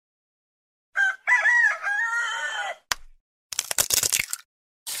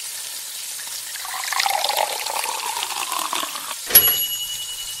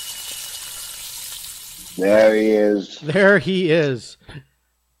There he is. There he is.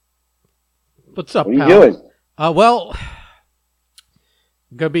 What's up, What are you pal? doing? Well,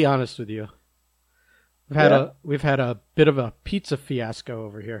 I'm gonna be honest with you. We've had a bit of a pizza fiasco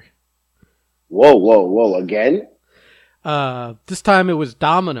over here. Whoa! Again? This time it was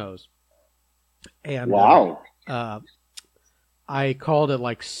Domino's, and Wow. I called at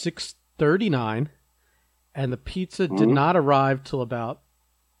like 6:39, and the pizza did not arrive till about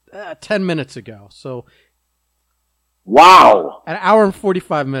 10 minutes ago. So, wow. an hour and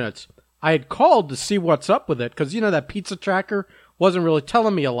 45 minutes. I had called to see what's up with it because that pizza tracker wasn't really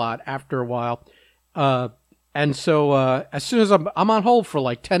telling me a lot after a while. And so as soon as I'm on hold for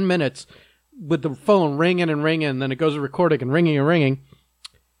like 10 minutes with the phone ringing and ringing, and then it goes to recording and ringing.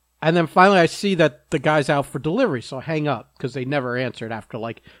 And then finally I see that the guy's out for delivery, so I hang up because they never answered after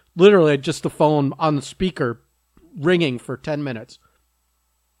like literally just the phone on the speaker ringing for 10 minutes.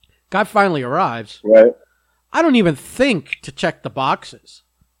 Guy finally arrives. Right. I don't even think to check the boxes.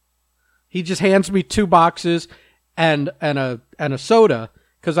 He just hands me 2 boxes and a soda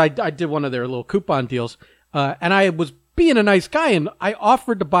because I did one of their little coupon deals. And I was being a nice guy, and I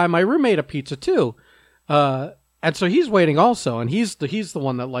offered to buy my roommate a pizza too. And so he's waiting also, and he's the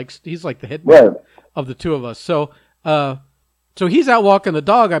one that he's like the hitman of the two of us. So he's out walking the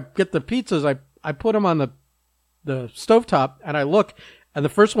dog. I get the pizzas. I put them on the stovetop, and I look, and the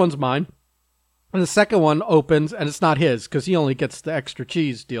first one's mine, and the second one opens, and it's not his because he only gets the extra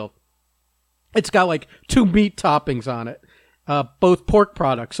cheese deal. It's got like 2 meat toppings on it, both pork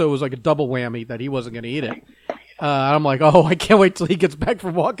products. So it was like a double whammy that he wasn't going to eat it. I'm like, oh, I can't wait till he gets back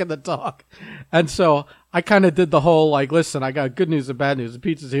from walking the dog. And so I kind of did the whole, like, listen, I got good news and bad news. The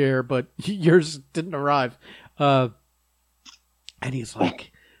pizza's here, but yours didn't arrive. And he's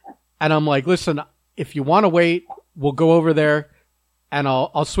like, and I'm like, listen, if you want to wait, we'll go over there and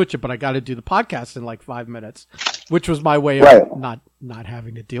I'll switch it, but I got to do the podcast in like 5 minutes, which was my way of not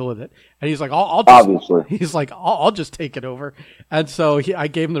having to deal with it. And he's like, I'll just take it over. And so I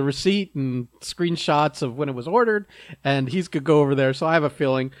gave him the receipt and screenshots of when it was ordered, and he's going to go over there. So I have a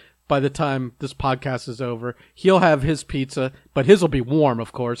feeling by the time this podcast is over, he'll have his pizza, but his will be warm,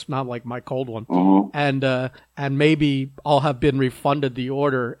 of course, not like my cold one. Mm-hmm. And maybe I'll have been refunded the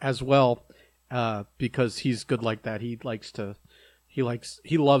order as well, because he's good like that.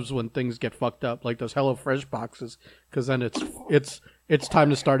 He loves when things get fucked up, like those HelloFresh boxes, because then it's time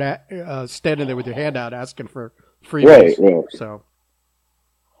to start standing there with your hand out asking for free. Right. So,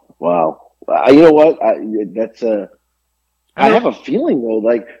 wow, you know what? I have a feeling though,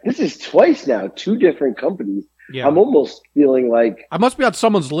 like this is twice now, 2 different companies. Yeah. I'm almost feeling like I must be on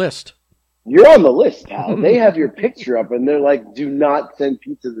someone's list. You're on the list, pal. They have your picture up, and they're like, "Do not send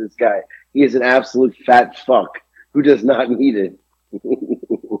pizza to this guy. He is an absolute fat fuck who does not need it."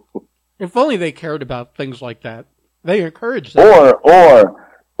 If only they cared about things like that. They encourage that.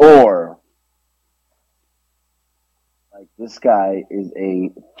 Or like this guy is a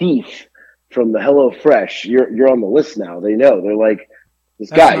thief from the HelloFresh. You're on the list now. They know. They're like,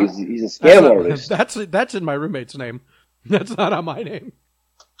 he's a scam artist. That's in my roommate's name. That's not on my name.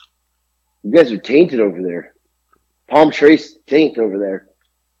 You guys are tainted over there. Palm Trace taint over there.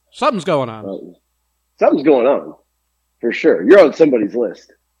 Something's going on. Something's going on. For sure. You're on somebody's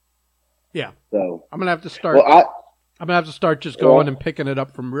list. Yeah. So I'm gonna have to start I'm gonna have to start just going and picking it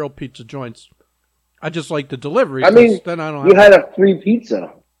up from real pizza joints. I just like the delivery. I mean, then I don't you had a free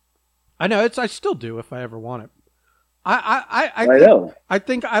pizza. I know, I still do if I ever want it. I know. I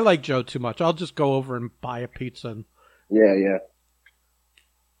think I like Joe too much. I'll just go over and buy a pizza. And... Yeah.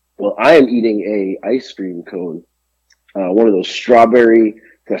 Well, I am eating a ice cream cone. One of those strawberry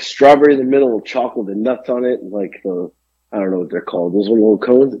in the middle with chocolate and nuts on it, like I don't know what they're called. Those little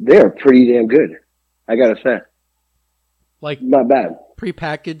cones. They are pretty damn good. I gotta say. Like not bad.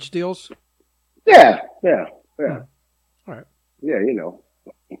 Prepackaged deals? Yeah. All right. Yeah, you know.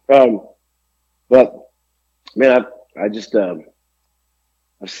 But man, I just I've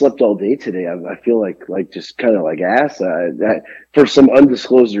slept all day today. I feel like just kind of like ass. For some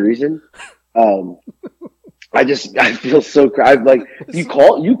undisclosed reason. I feel so. I've like you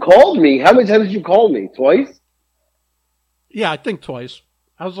called me. How many times did you call me? Twice? Yeah, I think twice.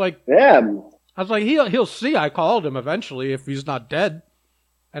 I was like, he'll see I called him eventually if he's not dead,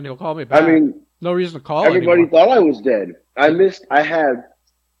 and he'll call me back. I mean, no reason to call. Everybody thought I was dead. I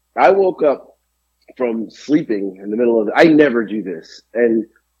woke up from sleeping in the middle of. I never do this, and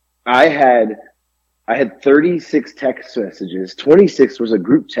I had 36 text messages. 26 was a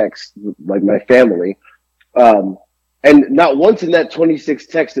group text, like my family. And not once in that 26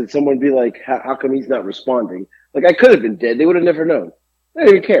 text did someone be like, how come he's not responding? Like, I could have been dead. They would have never known. I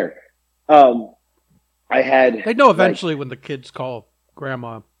didn't even care. I had They know eventually when the kids call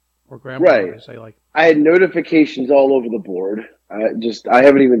grandma or grandpa. Right. They say like, I had notifications all over the board. I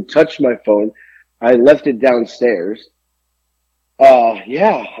haven't even touched my phone. I left it downstairs.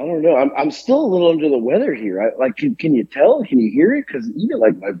 Yeah, I don't know. I'm still a little under the weather here. Can you tell? Can you hear it? Because even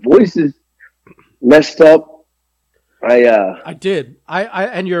like my voice is messed up. I did.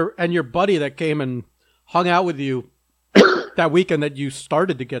 And your buddy that came and hung out with you that weekend that you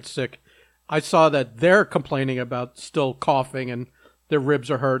started to get sick. I saw that they're complaining about still coughing and their ribs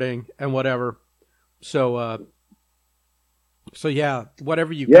are hurting and whatever. So yeah,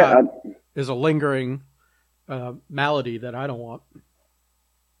 whatever you got is a lingering malady that I don't want.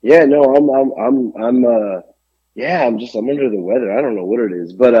 Yeah, no, I'm under the weather. I don't know what it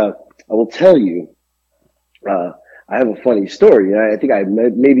is, but I will tell you, I have a funny story. I think I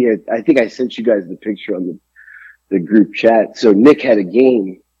think I sent you guys the picture on the group chat. So Nick had a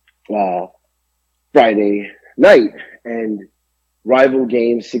game Friday night, and rival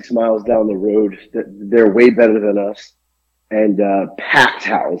game 6 miles down the road. They're way better than us, and packed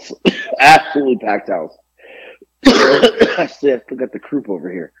house, absolutely packed house. I still got the croup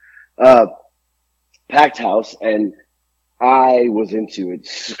over here. Packed house, and I was into it.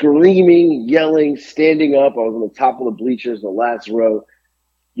 Screaming, yelling, standing up. I was on the top of the bleachers, the last row,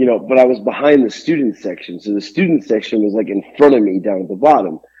 but I was behind the student section. So the student section was like in front of me down at the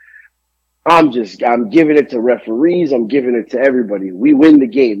bottom. I'm giving it to referees. I'm giving it to everybody. We win the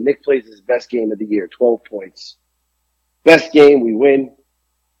game. Nick plays his best game of the year, 12 points. Best game, we win.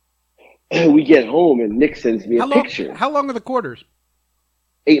 We get home, and Nick sends me a picture. How long are the quarters?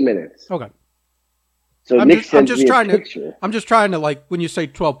 8 minutes. Okay. So Nick sends me a picture. I'm just trying to, like, when you say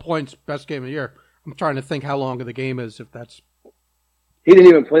 12 points, best game of the year, I'm trying to think how long the game is, if that's... He didn't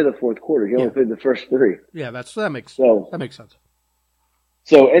even play the fourth quarter. He only played the first three. Yeah, that makes sense.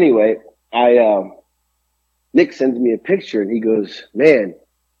 So anyway, Nick sends me a picture, and he goes, "Man,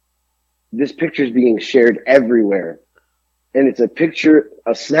 this picture is being shared everywhere." And it's a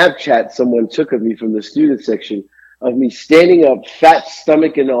Snapchat someone took of me from the student section of me standing up, fat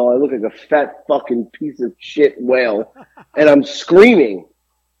stomach and all. I look like a fat fucking piece of shit whale. And I'm screaming.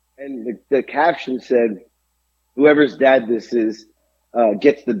 And the caption said, "Whoever's dad this is,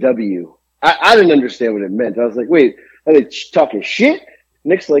 gets the W." I didn't understand what it meant. I was like, wait, are they talking shit?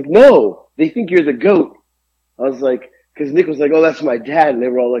 Nick's like, "No, they think you're the GOAT." I was like, because Nick was like, "Oh, that's my dad." And they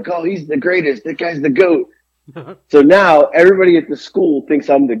were all like, "Oh, he's the greatest. That guy's the GOAT." So now everybody at the school thinks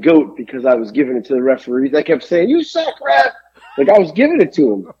I'm the GOAT because I was giving it to the referees. I kept saying, "You suck, ref." Like I was giving it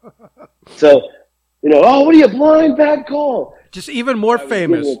to him. So, "Oh, what are you, blind? Bad call." Just even more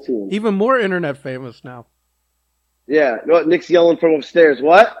famous. Even more internet famous now. Yeah. You know what? Nick's yelling from upstairs.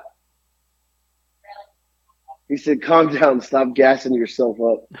 What? He said, "Calm down. Stop gassing yourself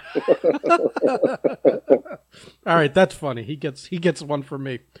up." All right. That's funny. He gets one from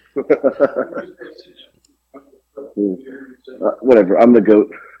me. Whatever. I'm the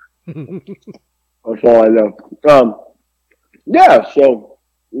GOAT. That's all I know. Yeah. So,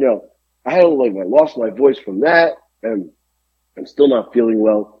 I lost my voice from that, and I'm still not feeling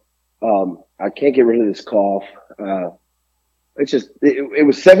well. I can't get rid of this cough. It's just, it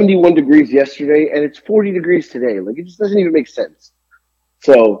was 71 degrees yesterday, and it's 40 degrees today. Like, it just doesn't even make sense.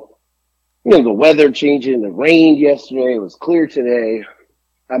 So, the weather changing, it rained yesterday, it was clear today.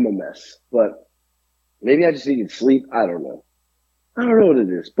 I'm a mess, but maybe I just needed sleep. I don't know. I don't know what it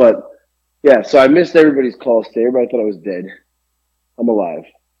is, but yeah, so I missed everybody's calls today. Everybody thought I was dead. I'm alive.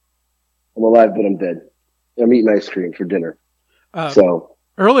 I'm alive, but I'm dead. I'm eating ice cream for dinner.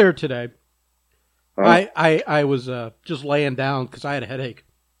 Earlier today, I was just laying down because I had a headache,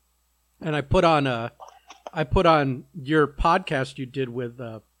 and I put on your podcast you did with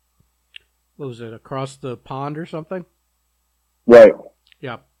what was it, Across the Pond or something? Right.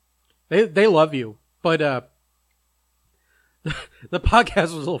 Yeah, they love you, but the podcast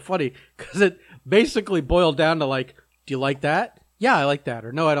was a little funny because it basically boiled down to like, do you like that? Yeah, I like that.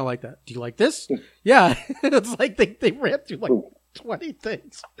 Or no, I don't like that. Do you like this? Yeah. It's like they ran through like 20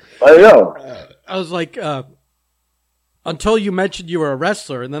 things. I know. I was like, until you mentioned you were a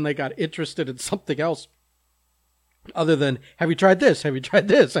wrestler, and then they got interested in something else other than, have you tried this? Have you tried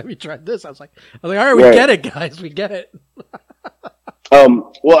this? Have you tried this? I was like, all right, we get it, guys. We get it.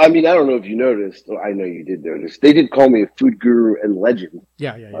 Well, I mean, I don't know if you noticed. Well, I know you did notice. They did call me a food guru and legend.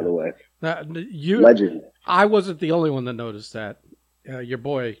 Yeah. By the way. Legend. I wasn't the only one that noticed that. Your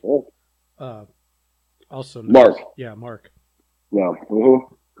boy also noticed. Mark. Yeah, Mark. No.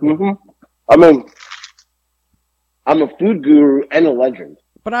 I mean, I'm a food guru and a legend.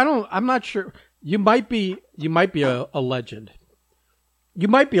 But I'm not sure. You might be a legend. You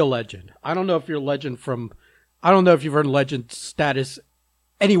might be a legend. I don't know if you're a legend from. I don't know if you've earned legend status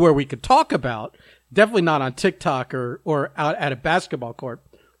anywhere we could talk about. Definitely not on TikTok or out at a basketball court.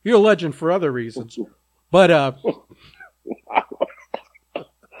 You're a legend for other reasons. But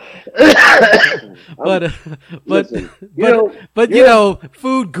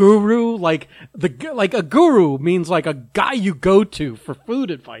food guru, like a guru means like a guy you go to for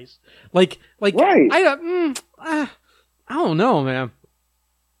food advice. Like right. I don't know, man.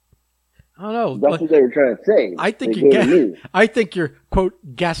 I don't know. That's what they were trying to say. I think you're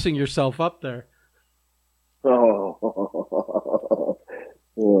quote gassing yourself up there. Oh,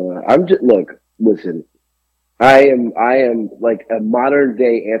 I'm just listen. I am like a modern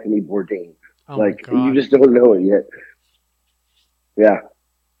day Anthony Bourdain. Oh like you just don't know it yet. Yeah.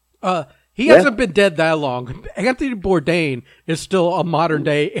 He hasn't been dead that long. Anthony Bourdain is still a modern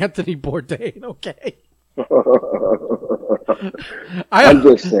day Anthony Bourdain. Okay. I'm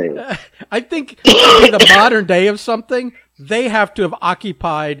just saying. I think in the modern day of something, they have to have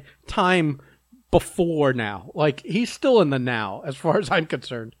occupied time before now. Like he's still in the now, as far as I'm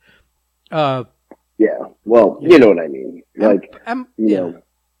concerned. Yeah. Well, you know what I mean. Like, you know.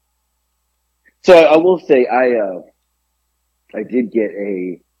 So I will say, I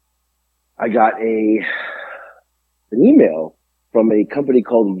got an email from a company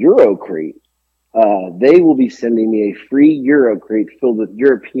called Eurocrate. They will be sending me a free Eurocrate filled with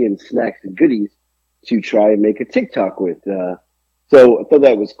European snacks and goodies to try and make a TikTok with. So I thought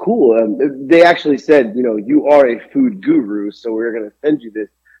that was cool. They actually said, you know, you are a food guru, so we're going to send you this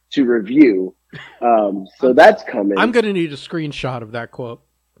to review. So that's coming. I'm going to need a screenshot of that quote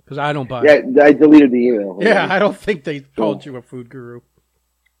because I don't buy it. Yeah, I deleted the email. Yeah, I don't think they called you a food guru.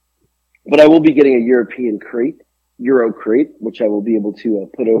 But I will be getting a European crate, Euro crate, which I will be able to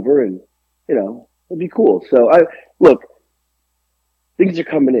put over, and you know, it'll be cool. So look, things are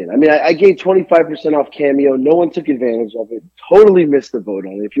coming in. I mean, I gave 25% off Cameo. No one took advantage of it. Totally missed the boat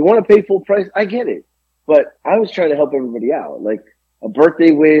on it. If you want to pay full price, I get it. But I was trying to help everybody out, like a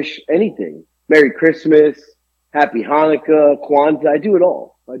birthday wish, anything. Merry Christmas, Happy Hanukkah, Kwanzaa. I do it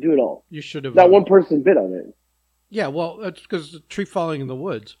all. You should have. Not one person bid on it. Yeah, well, that's because the tree falling in the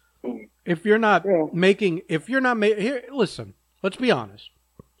woods. If you're not making, here, listen, let's be honest.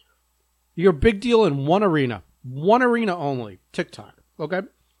 You're a big deal in one arena only, TikTok. Okay?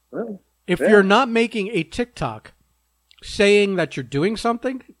 If you're not making a TikTok saying that you're doing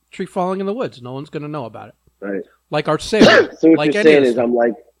something, tree falling in the woods, no one's going to know about it. Right. Like our sale. So what you're saying is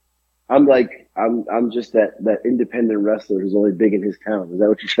I'm just that independent wrestler who's only big in his town. Is that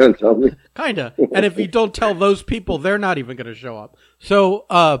what you're trying to tell me? Kinda. And if you don't tell those people, they're not even going to show up. So,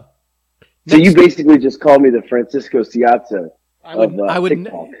 so you basically just called me the Francisco Ciazza of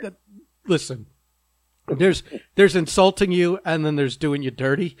TikTok. Listen, there's insulting you, and then there's doing you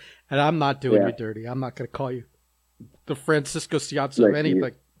dirty, and I'm not doing you dirty. I'm not going to call you the Francisco Ciazza of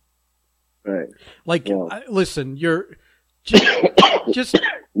anything. Right. Like, listen, you're just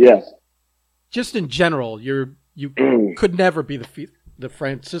yes. Just in general, you could never be the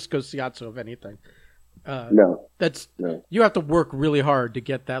Francisco Ciazza of anything. No. You have to work really hard to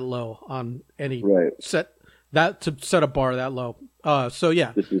get that low on any set a bar that low. So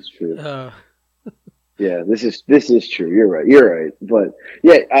yeah, this is true. Yeah, this is true. You're right. But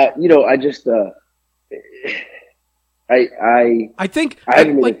yeah, I just I think I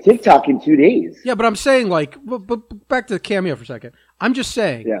haven't been on TikTok in 2 days. Yeah, but I'm saying but back to the Cameo for a second. I'm just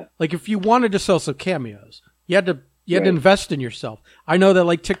saying, like if you wanted to sell some cameos, you had to invest in yourself. I know that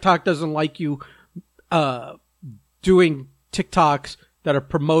like TikTok doesn't like you doing TikToks that are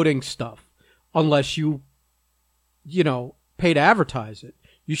promoting stuff unless you pay to advertise it.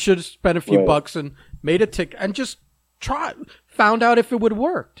 You should have spent a few bucks and made a tick and just found out if it would have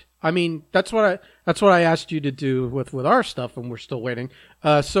worked. I mean, that's what I asked you to do with our stuff, and we're still waiting.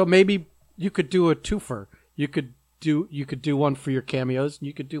 So maybe you could do a twofer. You could do one for your cameos, and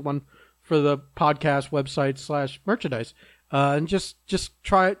you could do one for the podcast website / merchandise, and just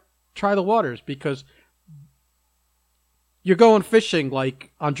try the waters because you're going fishing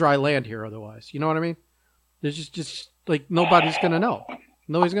like on dry land here. Otherwise, you know what I mean? There's just like nobody's gonna know.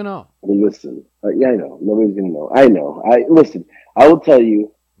 Nobody's gonna know. Well, listen, I know nobody's gonna know. I know. Listen. I will tell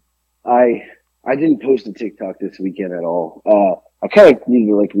you. I didn't post a TikTok this weekend at all. I kind of need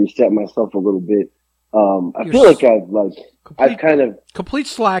to reset myself a little bit. I feel like I've kind of complete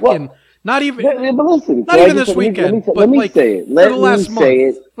slack in not even. But listen, not even this weekend. Let me say it. Let me say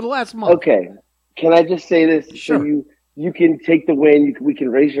it for the last month. Okay, can I just say this? Sure. So you can take the win. We can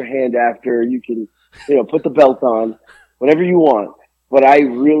raise your hand after. You can put the belt on, whatever you want. But I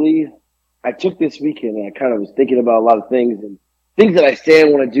took this weekend and I kind of was thinking about a lot of things and things that I say I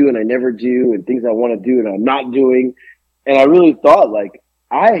want to do and I never do, and things I want to do and I'm not doing. And I really thought, like,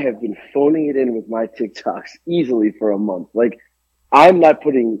 I have been phoning it in with my TikToks easily for a month. Like, I'm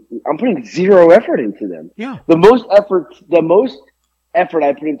putting zero effort into them. Yeah. The most effort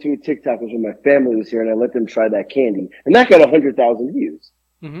I put into a TikTok was when my family was here and I let them try that candy. And that got 100,000 views.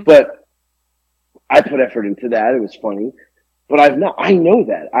 Mm-hmm. But I put effort into that. It was funny. But I know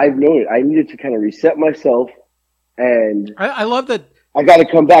that. I've known it. I needed to kind of reset myself, and I love that. I got to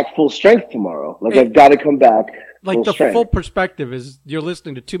come back full strength tomorrow. Like, I've got to come back like the strength. full perspective is you're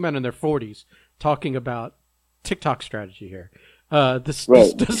listening to two men in their 40s talking about TikTok strategy here. This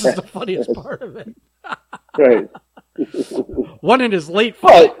is the funniest part of it. Right. One in his late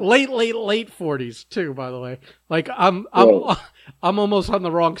 40s too, by the way. Like I'm almost on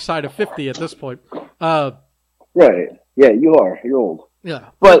the wrong side of 50 at this point. Right. Yeah, you are. You're old. Yeah.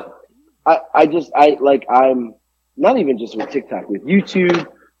 But I'm not even just with TikTok, with YouTube,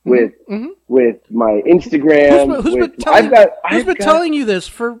 with my Instagram. Who's been telling you this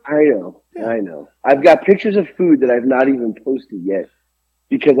for? I know. I've got pictures of food that I've not even posted yet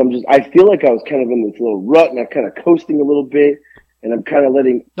because I feel like I was kind of in this little rut and I'm kind of coasting a little bit and I'm kind of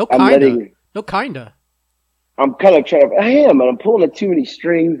I'm pulling at too many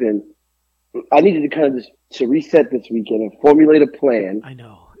strings, and I needed to kind of just to reset this weekend and formulate a plan. I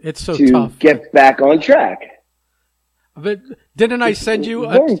know. It's so to tough. Get back on track. But didn't I send you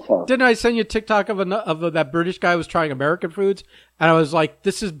a TikTok of that British guy who was trying American foods, and I was like,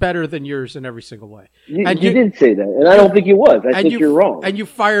 "This is better than yours in every single way." You did say that, and I don't think it was. I think you're wrong. And you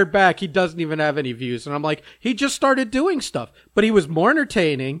fired back. He doesn't even have any views, and I'm like, he just started doing stuff, but he was more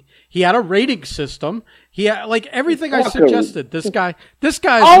entertaining. He had a rating system. He had like everything I suggested. This guy.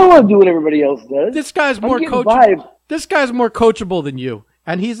 I don't want to do what everybody else does. This guy's more coachable. This guy's more coachable than you,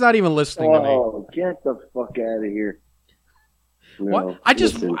 and he's not even listening to me. Oh, get the fuck out of here. No, I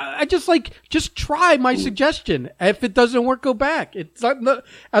just try my suggestion. If it doesn't work, go back. It's not,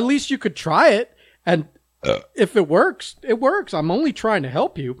 at least you could try it, and if it works, it works. I'm only trying to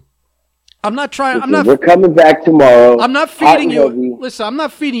help you. I'm not trying. We're coming back tomorrow. I'm not feeding you. Listen, I'm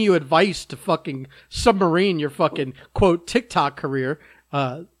not feeding you advice to fucking submarine your fucking quote TikTok career.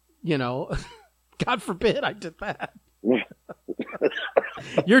 God forbid I did that.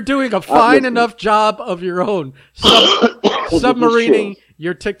 You're doing a fine enough job of your own submarining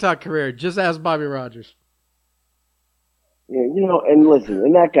your TikTok career. Just ask Bobby Rogers. Yeah, and listen,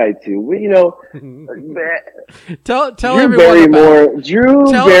 and that guy too. Tell Drew everyone Barrymore.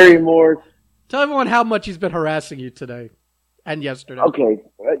 Drew Barrymore. Tell everyone how much he's been harassing you today and yesterday. Okay,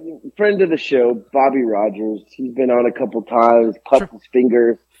 friend of the show, Bobby Rogers. He's been on a couple times. Cut his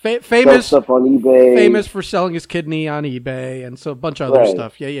fingers. Famous stuff on eBay. Famous for selling his kidney on eBay and so a bunch of other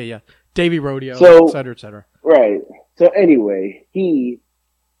stuff. Yeah. Davey Rodeo, et cetera. Right. So anyway, he,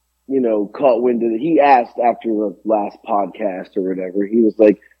 caught wind of it. He asked after the last podcast or whatever, he was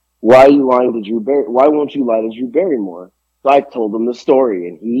like, why won't you lie to Drew Barrymore? So I told him the story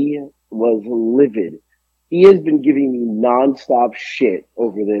and he was livid. He has been giving me nonstop shit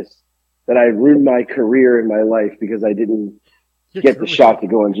over this, that I ruined my career and my life because I didn't get the shot to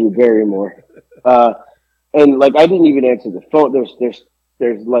go on Drew Barrymore. And I didn't even answer the phone. There's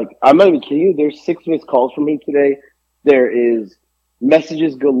I'm not even kidding you. There's 6 missed calls from him today. There is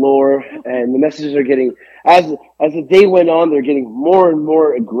messages galore, and the messages are getting, as the day went on, they're getting more and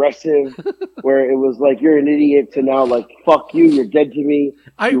more aggressive, where it was like, you're an idiot, to now fuck you, you're dead to me.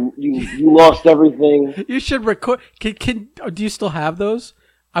 You lost everything. You should record. Do you still have those?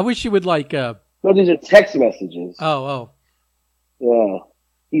 I wish you would No, these are text messages. Oh. Yeah.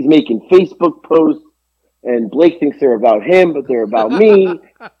 He's making Facebook posts, and Blake thinks they're about him, but they're about me.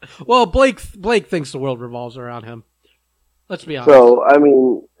 Well, Blake thinks the world revolves around him. Let's be honest. So, I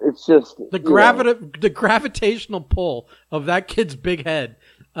mean, it's just... The gravitational pull of that kid's big head.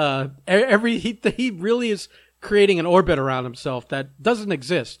 He really is creating an orbit around himself that doesn't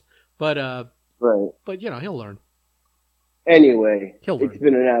exist. But, right. But, he'll learn. Anyway, it's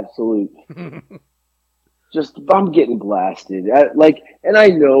been an absolute... I'm getting blasted. And I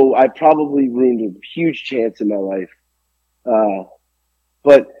know I probably ruined a huge chance in my life.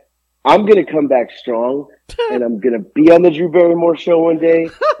 But I'm going to come back strong, and I'm going to be on the Drew Barrymore show one day.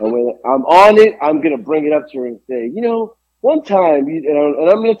 And when I'm on it, I'm going to bring it up to her and say, one time, and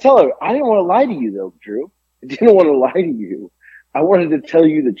I'm going to tell her, I didn't want to lie to you though, Drew. I didn't want to lie to you. I wanted to tell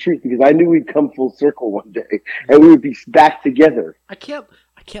you the truth because I knew we'd come full circle one day and we would be back together. I can't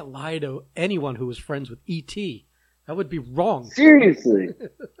lie to anyone who was friends with E.T. That would be wrong. Seriously.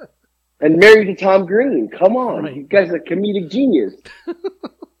 And married to Tom Green. Come on. Right. You guys are comedic genius.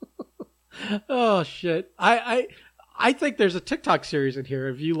 Oh, shit. I I think there's a TikTok series in here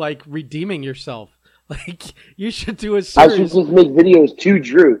of you like redeeming yourself. Like you should do a I series. should just make videos to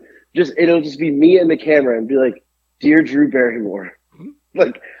Drew. It'll just be me and the camera and be like, "Dear Drew Barrymore."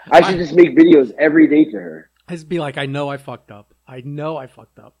 Like I should just make videos every day to her. I'd just be like, I know I fucked up. I know I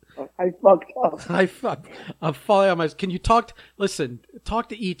fucked up. I fucked up. I'm falling on my. Can you talk? Listen, talk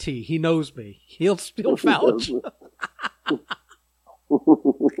to E.T. He knows me. He'll vouch.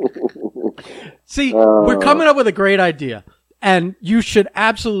 See, we're coming up with a great idea, and you should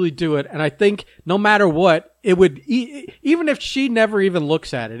absolutely do it. And I think no matter what, it would, even if she never even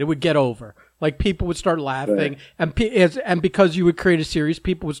looks at it, it would get over. Like people would start laughing, right. and because you would create a series,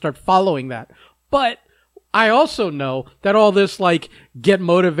 people would start following that. But I also know that all this like get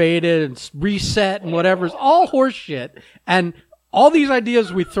motivated and reset and whatever is all horseshit. And all these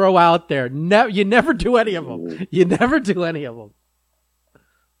ideas we throw out there, you never do any of them. You never do any of them.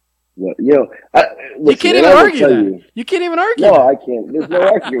 Well, listen, you can't even argue that. You can't even argue. No, I can't. There's no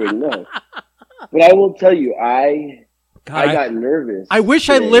arguing. No. But I will tell you, I got nervous. I wish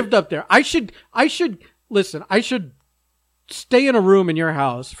today. I lived up there. I should listen. I should stay in a room in your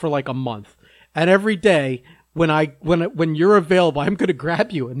house for like a month. And every day when you're available, I'm going to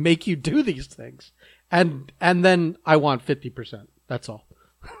grab you and make you do these things. And then I want 50%. That's all.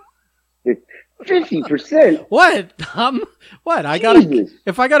 50%? What? What?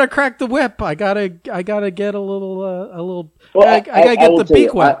 If I gotta crack the whip, I gotta get a little. Well, I gotta get the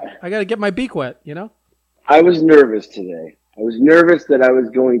beak wet. I gotta get my beak wet. You know. I was nervous today. I was nervous that I was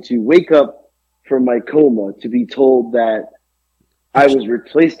going to wake up from my coma to be told that I was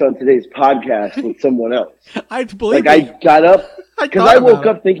replaced on today's podcast with someone else. I believe. Like I got up because I woke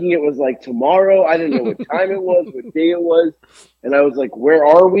up thinking it was like tomorrow. I didn't know what time it was, what day it was, and I was like, "Where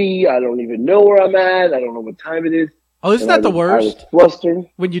are we? I don't even know where I'm at. I don't know what time it is." Oh, isn't that the worst? I was flustered.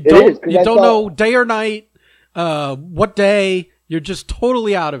 When you don't know day or night, what day, you're just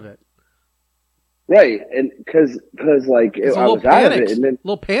totally out of it. Right, and because like I was out of it, and then a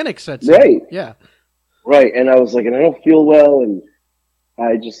little panic sets in. Right, yeah, right, and I was like, and I don't feel well, and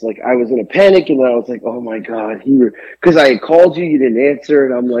I just like I was in a panic, and then I was like, oh my god, because I had called you, you didn't answer,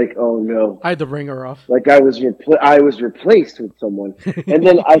 and I'm like, oh no, I had to ring her off. Like I was replaced with someone, and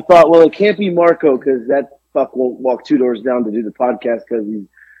then I thought, well, it can't be Marco because that fuck won't walk 2 doors down to do the podcast because he's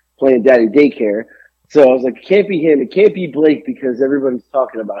playing daddy daycare. So I was like, it can't be him, it can't be Blake because everybody's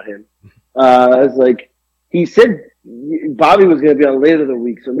talking about him. I was like, he said Bobby was going to be on later in the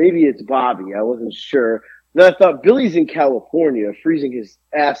week, so maybe it's Bobby. I wasn't sure. Then I thought Billy's in California, freezing his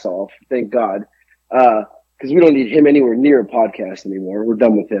ass off. Thank God, because we don't need him anywhere near a podcast anymore. We're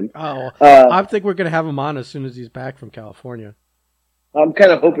done with him. Oh, I think we're going to have him on as soon as he's back from California. I'm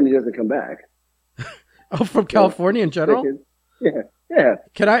kind of hoping he doesn't come back. Oh, from California in general? Yeah.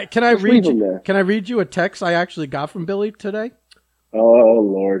 Can I read you a text I actually got from Billy today? Oh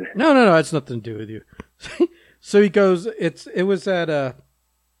Lord. No, it's nothing to do with you. So he goes, it was at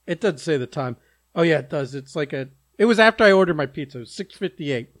it doesn't say the time. Oh yeah, it does. It's like it was after I ordered my pizza. It was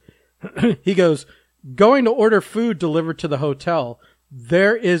 6:58. He goes, going to order food delivered to the hotel.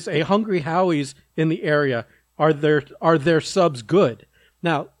 There is a Hungry Howie's in the area. Are their subs good?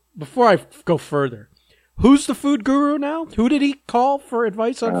 Now, before I go further, who's the food guru now? Who did he call for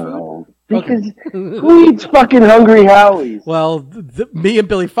advice on food? Because who eats fucking Hungry Howie's? Well, me and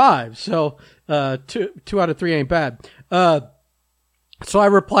Billy 5. So 2 out of 3 ain't bad. So I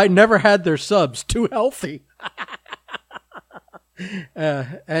replied, never had their subs. Too healthy.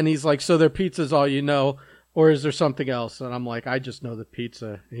 And he's like, so their pizza's all you know, or is there something else? And I'm like, I just know the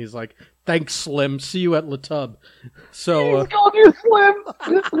pizza. And he's like, thanks, Slim. See you at La Tub. So he's called you Slim.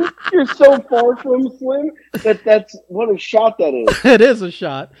 You're so far from Slim. That's what a shot that is. It is a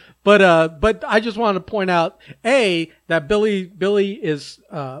shot. But I just wanted to point out that Billy is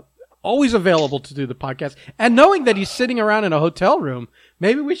always available to do the podcast, and knowing that he's sitting around in a hotel room,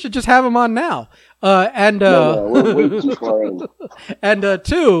 maybe we should just have him on now. No, we're way too far in. And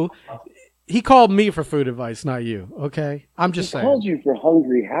 2, he called me for food advice, not you. Okay, I'm just saying. He called you for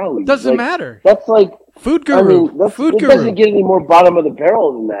Hungry Howie's. Doesn't matter. That's like food guru. Food guru doesn't get any more bottom of the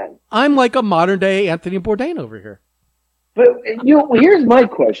barrel than that. I'm like a modern day Anthony Bourdain over here. But here's my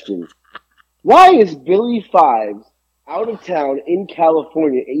question: why is Billy Fives out of town in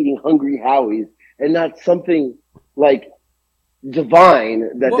California eating Hungry Howie's and not something like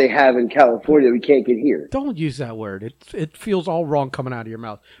divine that they have in California we can't get here? Don't use that word. It feels all wrong coming out of your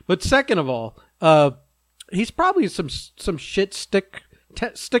mouth. But second of all, he's probably some shit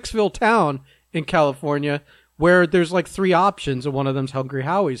Sticksville town in California where there's like 3 options and one of them's Hungry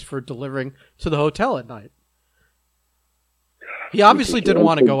Howie's for delivering to the hotel at night. He obviously didn't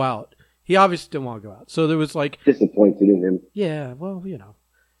want to go out. He obviously didn't want to go out. So there was like, Disappointed in him. yeah, well, you know,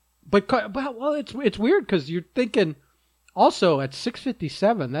 but well, it's weird because you're thinking also at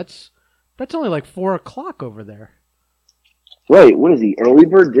 6:57. That's only like 4 o'clock over there. Right. What is he? Early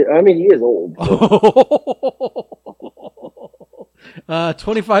bird? I mean, he is old. So.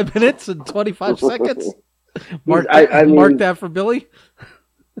 25 minutes and 25 seconds. Mark that for Billy.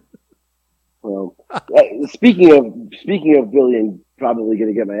 Well, speaking of Billy and probably going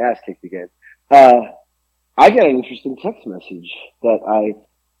to get my ass kicked again, I got an interesting text message that I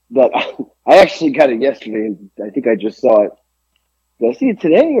actually got it yesterday, and I think I just saw it. Did I see it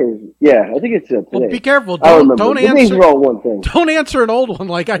today? Or yeah, I think it's today. Well, be careful. Don't answer. These are all one thing. Don't answer an old one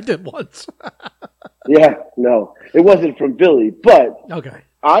like I did once. Yeah, no, it wasn't from Billy, but okay.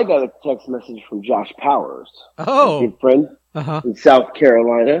 I got a text message from Josh Powers, oh, a good friend in South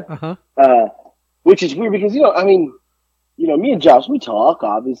Carolina, which is weird because me and Josh, we talk.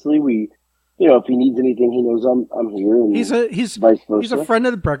 Obviously, if he needs anything, he knows I'm here. And he's vice versa. He's a friend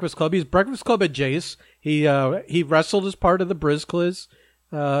of the Breakfast Club. He's Breakfast Club at Jace. He wrestled as part of the Brizzcliz,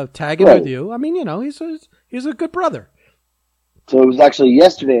 tagging with you. I mean, he's a good brother. So it was actually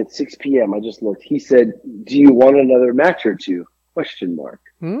yesterday at 6 p.m. I just looked. He said, "Do you want another match or two?" ?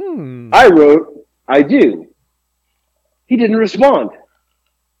 I wrote, "I do." He didn't respond.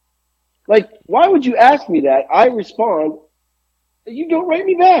 Like, why would you ask me that? I respond, and you don't write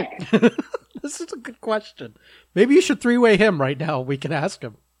me back. This is a good question. Maybe you should three-way him right now. We can ask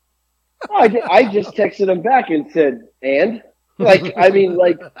him. I just texted him back and said, "And?" Oh,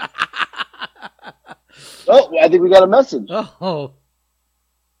 I think we got a message. Oh.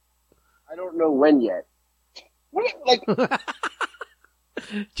 I don't know when yet.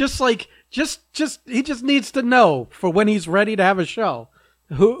 He just needs to know for when he's ready to have a show.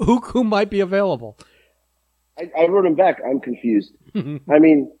 Who might be available? I wrote him back. I'm confused. I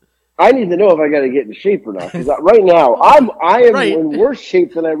mean, I need to know if I got to get in shape or not. Because right now, I am in worse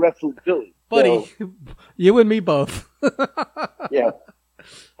shape than I wrestled Billy. Buddy, so. You and me both. Yeah.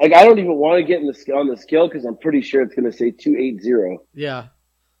 Like, I don't even want to get on the scale because I'm pretty sure it's going to say 280. Yeah.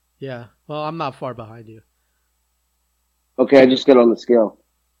 Yeah. Well, I'm not far behind you. Okay, I just got on the scale.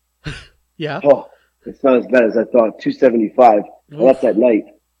 Yeah. Oh, it's not as bad as I thought. 275. Well, that's at night.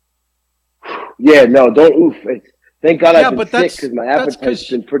 Yeah, no, don't oof. Thank God I've been sick because my appetite's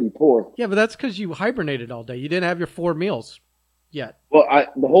been pretty poor. Yeah, but that's because you hibernated all day. You didn't have your 4 meals yet. Well,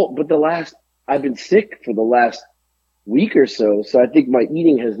 I've been sick for the last week or so, so I think my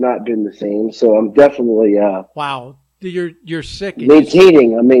eating has not been the same. So I'm definitely wow, you're sick. I'm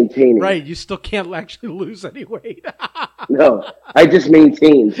maintaining. Right, you still can't actually lose any weight. No, I just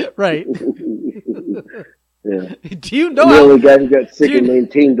maintained. Right. Yeah. Do you know? I'm the only guy who got sick and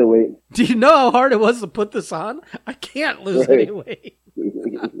maintained the weight. Do you know how hard it was to put this on? I can't lose any weight.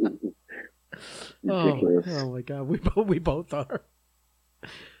 Oh my God, we both are.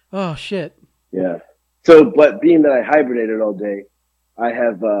 Oh shit. Yeah. So, but being that I hibernated all day, I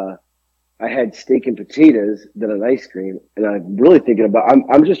had steak and potatoes, then an ice cream, and I'm really thinking about.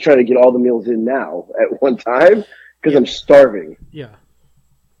 I'm just trying to get all the meals in now at one time because I'm starving. Yeah.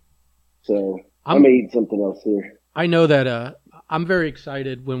 So I'm gonna eat something else here. I know that I'm very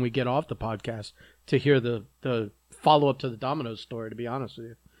excited when we get off the podcast to hear the follow up to the Domino's story. To be honest with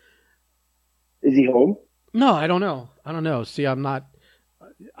you. Is he home? No, I don't know. See, I'm not.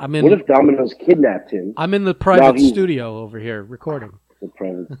 What if Domino's kidnapped him? I'm in the private studio over here recording. The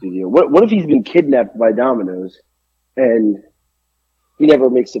private studio. What if he's been kidnapped by Domino's and he never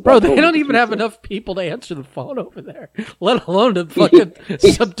makes it back home? Bro, they don't even have enough people to answer the phone over there, let alone to fucking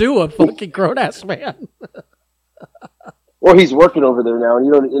subdue a fucking grown-ass man. Or he's working over there now,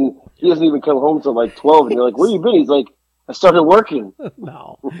 and he doesn't even come home till like 12, and you're like, where you been? He's like, I started working.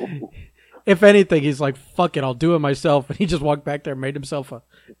 No. If anything, he's like, fuck it, I'll do it myself. And he just walked back there and made himself a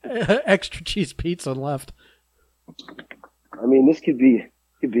extra cheese pizza and left. I mean, this could be,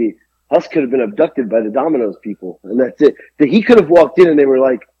 Huss could have been abducted by the Domino's people, and that's it. He could have walked in and they were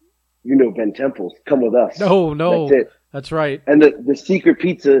like, Ben Temples, come with us. No. That's it. That's right. And the secret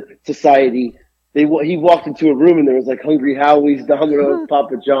pizza society, he walked into a room and there was like Hungry Howie's, Domino's,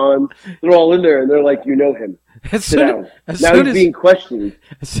 Papa John's. They're all in there and they're like, you know him. Sit down. Now he's being questioned.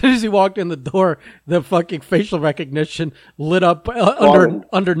 As soon as he walked in the door, the fucking facial recognition lit up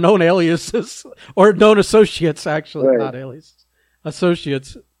under known aliases or known associates, actually, right. Not aliases,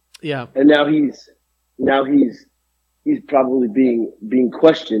 associates. Yeah. And now he's probably being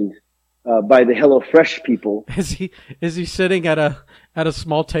questioned by the HelloFresh people. Is he sitting at a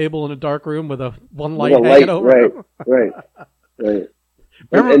small table in a dark room with one light hanging over him? Right.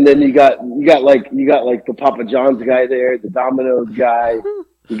 And then you got like the Papa John's guy there, the Domino's guy,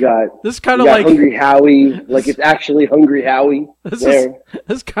 You got this kind of like Hungry Howie, like it's actually Hungry Howie. This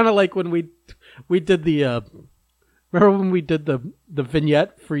is kind of like when we did the remember when we did the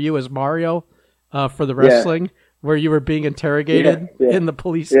vignette for you as Mario for the wrestling where you were being interrogated in the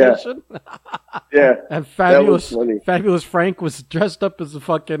police station. Yeah, and fabulous Frank was dressed up as a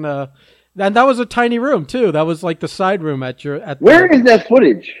fucking and that was a tiny room too. That was like the side room at Where is that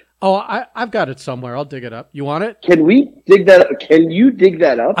footage? Oh, I've got it somewhere. I'll dig it up. You want it? Can we dig that up? Can you dig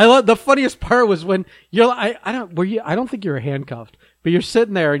that up? I love the funniest part was when you're I don't think you were handcuffed, but you're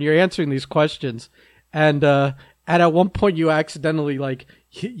sitting there and you're answering these questions, and at one point you accidentally like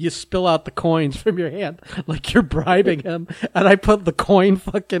you spill out the coins from your hand like you're bribing him, and I put the coin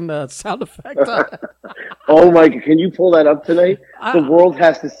fucking sound effect on it. Oh my God, can you pull that up tonight? The world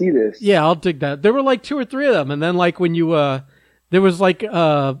has to see this. Yeah, I'll dig that. There were like 2 or 3 of them, and then like when you there was like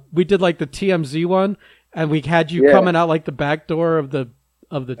we did like the TMZ one, and we had you coming out like the back door of the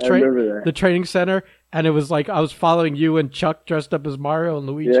training center, and it was like I was following you and Chuck dressed up as Mario and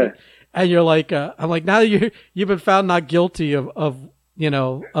Luigi, and you're like I'm like, now that you've been found not guilty of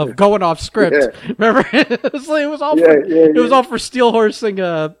going off script. Remember, it was all for steel horsing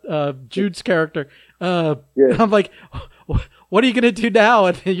Jude's character. I'm like, what are you going to do now?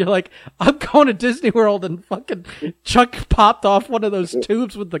 And you're like, I'm going to Disney World, and fucking Chuck popped off one of those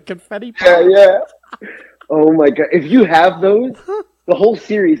tubes with the confetti. Yeah. Oh my God. If you have those, the whole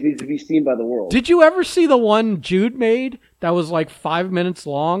series needs to be seen by the world. Did you ever see the one Jude made that was like 5 minutes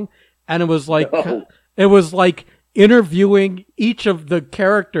long? And it was like, interviewing each of the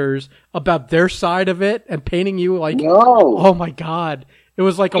characters about their side of it and painting you like, oh my God. It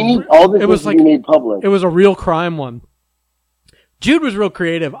was like made public. It was a real crime one. Jude was real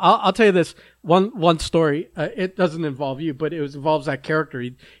creative. I'll tell you this one story. It doesn't involve you, but it involves that character.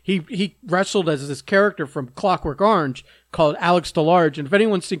 He wrestled as this character from Clockwork Orange called Alex DeLarge. And if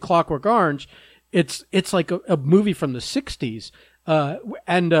anyone's seen Clockwork Orange, it's like a movie from the 60s.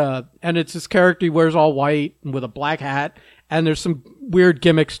 And it's this character, he wears all white and with a black hat, and there's some weird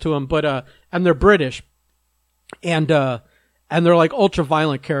gimmicks to him, but and they're British, and they're like ultra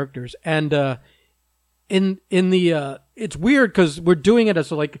violent characters, and it's weird because we're doing it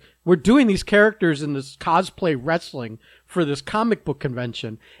as like we're doing these characters in this cosplay wrestling for this comic book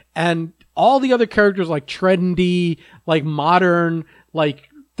convention, and all the other characters like trendy, like modern, like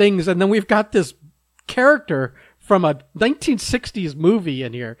things, and then we've got this character from a 1960s movie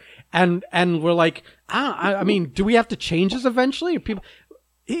in here, and we're like, I mean, do we have to change this eventually?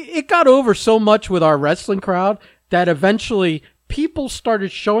 It got over so much with our wrestling crowd that eventually people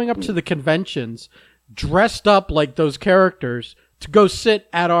started showing up to the conventions dressed up like those characters to go sit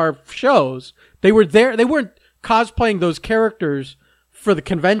at our shows. They were there. They weren't cosplaying those characters for the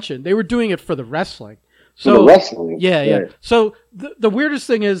convention. They were doing it for the wrestling. So for the wrestling. Yeah. So the weirdest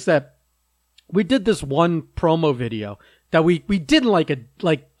thing is that we did this one promo video that we did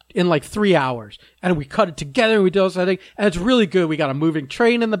in like 3 hours, and we cut it together and we did all this other thing, and it's really good. We got a moving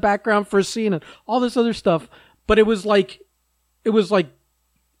train in the background for a scene and all this other stuff, but it was like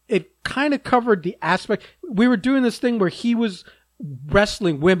it kind of covered the aspect. We were doing this thing where he was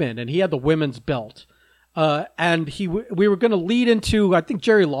wrestling women and he had the women's belt. And we were going to lead into, I think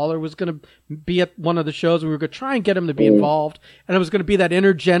Jerry Lawler was going to be at one of the shows. We were going to try and get him to be involved. And it was going to be that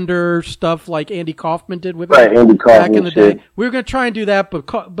intergender stuff like Andy Kaufman did with him back in the day. We were going to try and do that,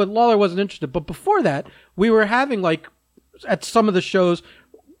 but Lawler wasn't interested. But before that, we were having like, at some of the shows,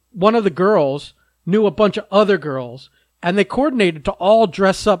 one of the girls knew a bunch of other girls, and they coordinated to all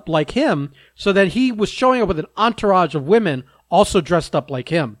dress up like him so that he was showing up with an entourage of women also dressed up like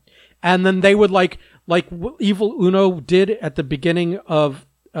him. And then they would like Evil Uno did at the beginning of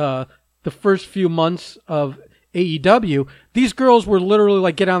the first few months of AEW. These girls were literally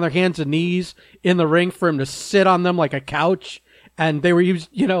like get on their hands and knees in the ring for him to sit on them like a couch. And they were used,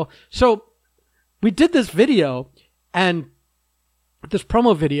 so we did this video and this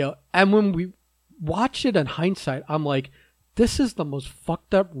promo video. And when we watch it in hindsight, I'm like, this is the most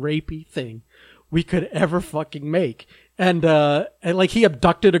fucked up rapey thing we could ever fucking make. And like he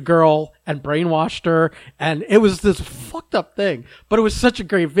abducted a girl and brainwashed her, and it was this fucked up thing. But it was such a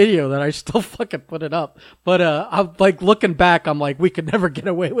great video that I still fucking put it up. But I'm like looking back, I'm like, we could never get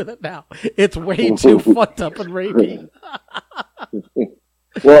away with it now. It's way too fucked up and rapey.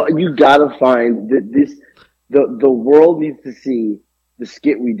 Well, you gotta find that the world needs to see the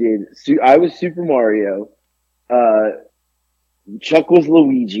skit we did. I was Super Mario, Chuck was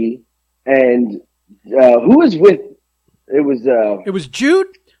Luigi, and who was with? It was Jude.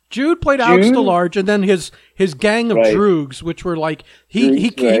 Jude played Alex DeLarge, and then his gang of Droogs, which were like he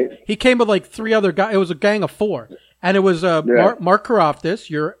came with like 3 other guys. It was a gang of 4, And it was Mark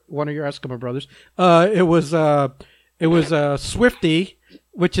Karoftis, one of your Eskimo brothers. It was Swifty,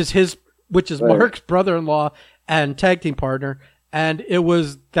 which is Mark's brother-in-law and tag team partner, and it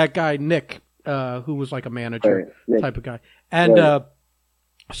was that guy Nick, who was like a manager type of guy. And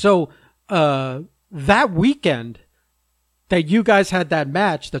so that weekend that you guys had that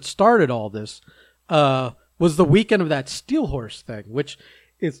match that started all this was the weekend of that Steel Horse thing, which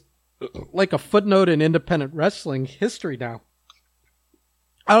is like a footnote in independent wrestling history now.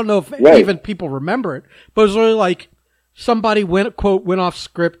 I don't know if even people remember it, but it was really like somebody went off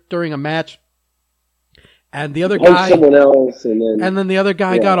script during a match, and the other guy, someone else, and then the other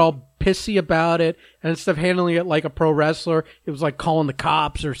guy got all pissy about it, and instead of handling it like a pro wrestler, it was like calling the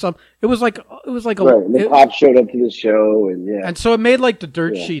cops or something. It was like the cops showed up to the show, and so it made like the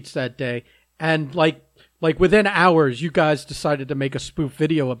dirt sheets that day, and like within hours, you guys decided to make a spoof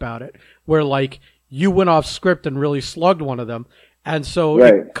video about it, where like you went off script and really slugged one of them, and so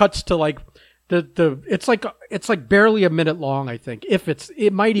it cuts to like it's like barely a minute long, I think.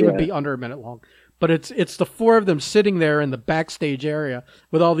 It might even be under a minute long, but it's the four of them sitting there in the backstage area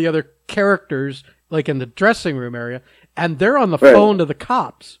with all the other characters, like in the dressing room area, and they're on the phone to the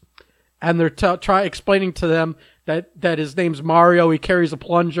cops, and they're explaining to them that his name's Mario. He carries a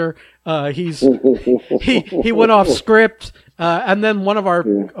plunger. He went off script, and then one of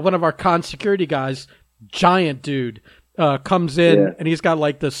our con security guys, giant dude, comes in and he's got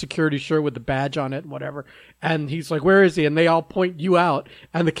like the security shirt with the badge on it and whatever. And he's like, "Where is he?" And they all point you out,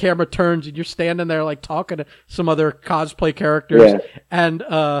 and the camera turns, and you're standing there like talking to some other cosplay characters, and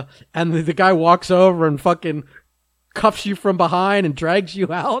the guy walks over and fucking cuffs you from behind and drags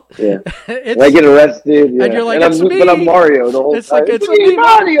you out. Yeah, I get arrested, and you're like, but I'm Mario the whole time. It's me,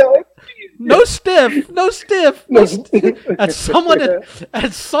 Mario. No stiff. And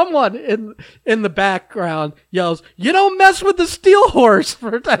someone in the background yells, "You don't mess with the Steel Horse!"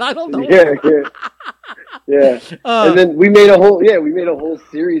 And I don't know. Yeah. And then we made a whole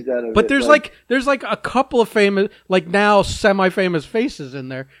series out of it. But there's like a couple of famous, like now semi-famous faces in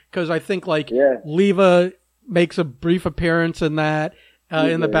there, because I think like Leva makes a brief appearance in that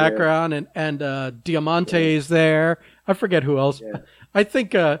in the background, and Diamante is there. I forget who else. Yeah. I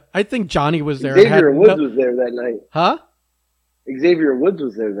think Johnny was there. Xavier Woods was there that night. Huh? Xavier Woods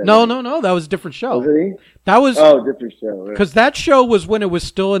was there that night. No. That was a different show. Was it he? That was different show. Because that show was when it was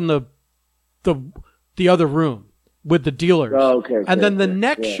still in the other room with the dealers. Oh, okay. And then the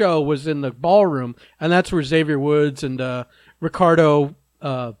next show was in the ballroom, and that's where Xavier Woods and Ricardo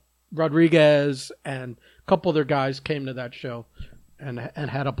Rodriguez and a couple other guys came to that show and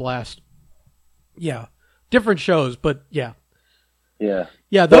had a blast. Yeah, different shows, but yeah.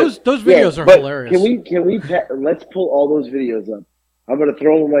 Yeah, those videos are hilarious. Can we let's pull all those videos up. I'm going to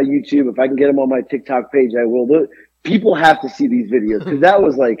throw them on my YouTube. If I can get them on my TikTok page, I will. People have to see these videos, because that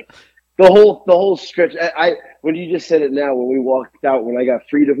was like the whole stretch. When you just said it now, when we walked out, when I got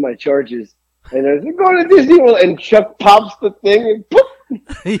freed of my charges, and I was like, going to Disney World, and Chuck pops the thing and poof.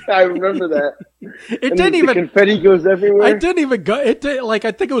 I remember that. The confetti goes everywhere. I didn't even go. It did, like,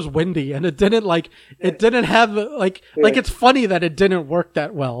 I think it was windy, and it didn't have like it's funny that it didn't work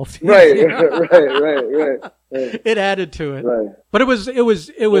that well. Right. It added to it. Right. But it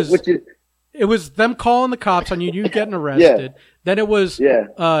was them calling the cops on you getting arrested. Then it was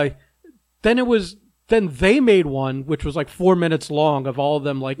then they made one which was like 4 minutes long of all of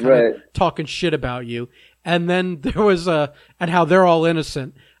them like kind of talking shit about you. And then there was and how they're all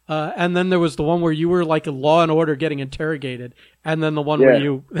innocent. And then there was the one where you were like a Law and Order getting interrogated. And then the one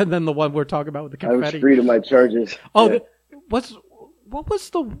the one we're talking about with the confetti. I was freed of my charges. Oh, what was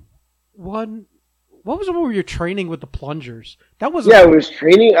the one? What was the one where you're training with the plungers? That was I was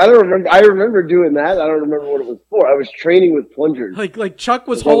training. I don't remember. I remember doing that. I don't remember what it was for. I was training with plungers. Like Chuck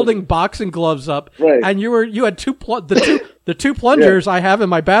was holding boxing gloves up, right? And you had the two plungers I have in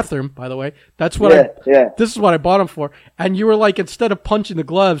my bathroom. By the way, that's what this is what I bought them for. And you were like, instead of punching the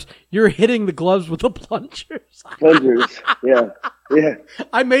gloves, you're hitting the gloves with the plungers. Plungers, yeah.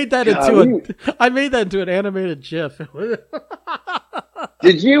 I made that into an animated GIF.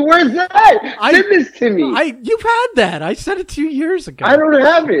 Did you? Where's that? Send this to me. You've had that. I sent it to you years ago. I don't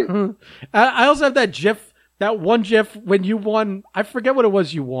have it. I also have that GIF, that one GIF when you won. I forget what it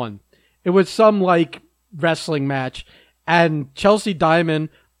was you won. It was some like wrestling match, and Chelsea Diamond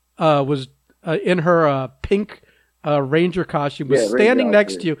was in her pink Ranger costume, was standing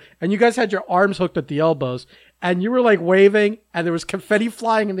next to you, and you guys had your arms hooked at the elbows, and you were like waving, and there was confetti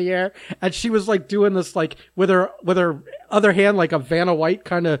flying in the air, and she was like doing this like with her other hand, like a Vanna White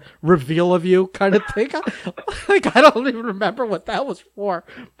kind of reveal of you kind of thing. Like I don't even remember what that was for.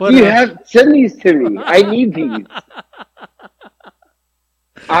 But you have send these to me. I need these.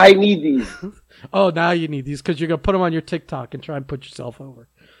 I need these. Oh, now you need these because you're gonna put them on your TikTok and try and put yourself over.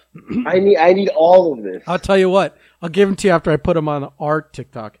 I need all of this. I'll tell you what. I'll give them to you after I put them on our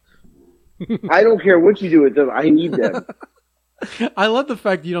TikTok. I don't care what you do with them. I need them. I love the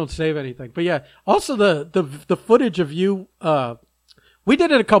fact you don't save anything. But yeah, also the footage of you, we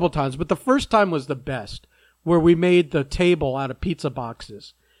did it a couple times, but the first time was the best, where we made the table out of pizza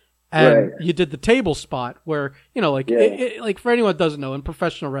boxes. And Right. you did the table spot where, like, like for anyone that doesn't know, in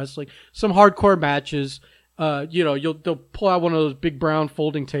professional wrestling, some hardcore matches, they'll pull out one of those big brown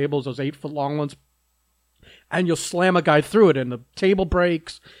folding tables, those 8-foot long ones, and you'll slam a guy through it, and the table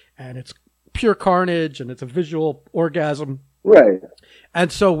breaks, and it's pure carnage, and it's a visual orgasm. Right. And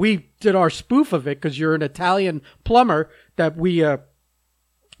so we did our spoof of it because you're an Italian plumber that we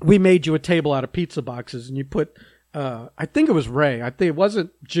made you a table out of pizza boxes, and you put, I think it was Ray. I think it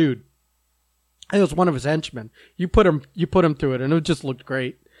wasn't Jude. I think it was one of his henchmen. You put him through it, and it just looked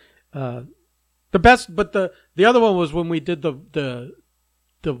great. The best, but the other one was when we did that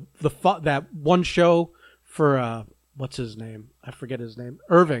one show for what's his name? I forget his name.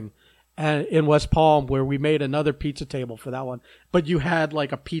 Irving. And in West Palm, where we made another pizza table for that one, but you had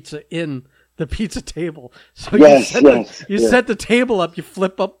like a pizza in the pizza table. So you set the table up, you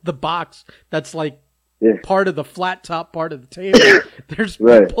flip up the box that's like part of the flat top part of the table.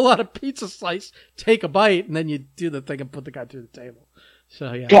 You pull out a pizza slice, take a bite, and then you do the thing and put the guy through the table.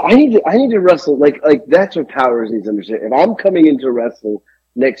 So yeah. I need to wrestle like that's what Powers needs to understand. If I'm coming into wrestling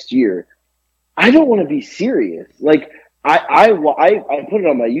next year, I don't want to be serious. Like I put it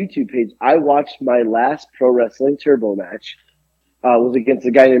on my YouTube page. I watched my last Pro Wrestling Turbo match. Was against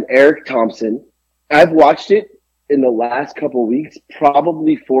a guy named Eric Thompson. I've watched it in the last couple of weeks,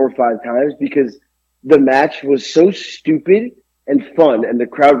 probably 4 or 5 times, because the match was so stupid and fun, and the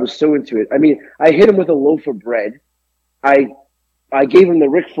crowd was so into it. I mean, I hit him with a loaf of bread. I gave him the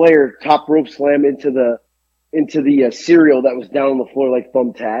Ric Flair top rope slam into the cereal that was down on the floor like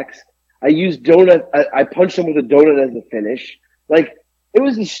thumbtacks. I used donut. I punched him with a donut as a finish. Like, it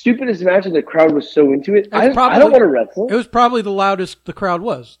was the stupidest match, and the crowd was so into it. I don't want to wrestle. It was probably the loudest the crowd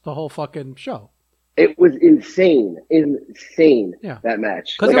was the whole fucking show. It was insane, that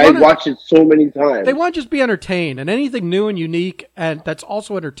match. Like, I watched it so many times. They want to just be entertained, and anything new and unique, and that's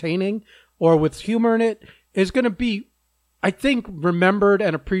also entertaining, or with humor in it, is going to be, I think, remembered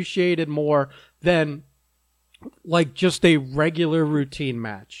and appreciated more than like just a regular routine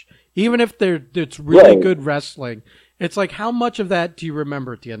match. Even if it's really good wrestling, it's like, how much of that do you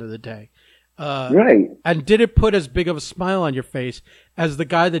remember at the end of the day? Right. And did it put as big of a smile on your face as the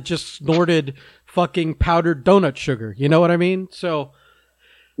guy that just snorted fucking powdered donut sugar? You know what I mean? So,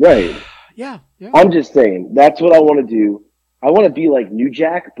 right. Yeah. I'm just saying, that's what I want to do. I want to be like New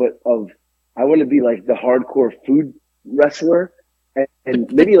Jack, I want to be like the hardcore food wrestler. And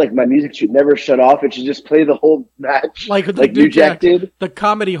maybe like my music should never shut off. It should just play the whole match like New Jack did. The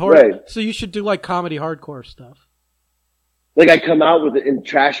comedy horror. Right. So you should do like comedy hardcore stuff. Like I come out with it in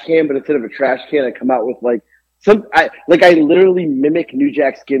trash can, but instead of a trash can, I come out with like I literally mimic New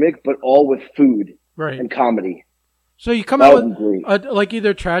Jack's gimmick, but all with food and comedy. So you come out with like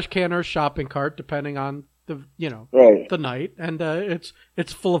either a trash can or a shopping cart, depending on the night, and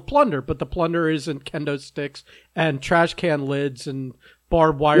it's full of plunder, but the plunder isn't kendo sticks and trash can lids and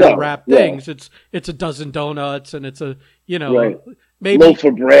barbed wire wrapped things. It's a dozen donuts, and it's a maybe loaf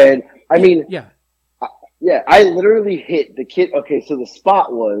of bread. I mean, I literally hit the kid. Okay, so the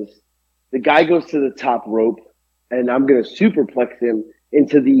spot was the guy goes to the top rope, and I'm gonna superplex him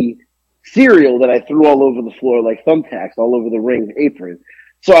into the cereal that I threw all over the floor like thumbtacks all over the ring apron.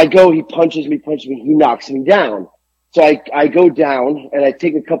 So I go, he punches me, he knocks me down. So I go down, and I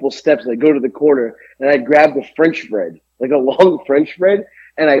take a couple steps, and I go to the corner, and I grab the French bread, like a long French bread,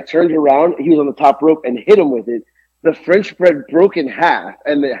 and I turned around, he was on the top rope, and hit him with it. The French bread broke in half,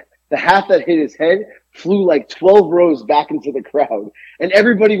 and the half that hit his head flew like 12 rows back into the crowd. And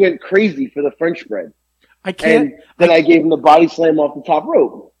everybody went crazy for the French bread. I gave him the body slam off the top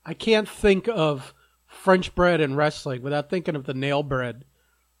rope. I can't think of French bread in wrestling without thinking of the nail bread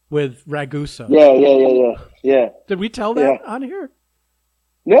with Ragusa. Yeah. Did we tell that on here?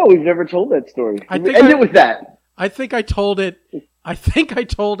 No, we've never told that story. End it with that. I think I told it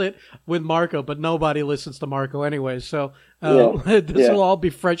with Marco, but nobody listens to Marco anyway. So this will all be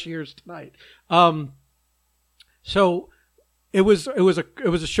fresh ears tonight. So it was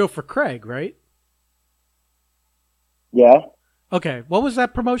a show for Craig, right? Yeah. Okay, what was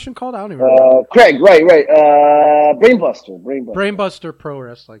that promotion called? I don't even remember. Craig, right. Brainbuster. Brainbuster Pro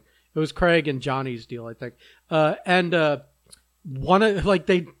Wrestling. It was Craig and Johnny's deal, I think. One of, like,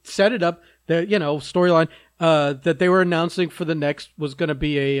 they set it up, the storyline that they were announcing for the next was going to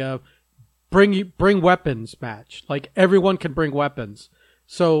be a bring weapons match. Like, everyone can bring weapons.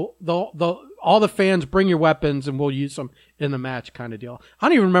 So all the fans bring your weapons and we'll use them in the match, kind of deal. I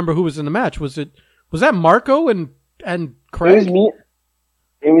don't even remember who was in the match. Was that Marco and Craig?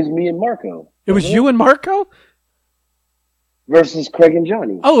 It was me and Marco. It was you and Marco? Versus Craig and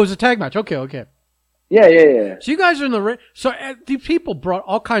Johnny. Oh, it was a tag match. Okay. Yeah. So you guys are in the ring. So these people brought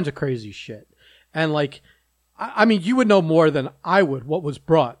all kinds of crazy shit. And, like, I mean, you would know more than I would what was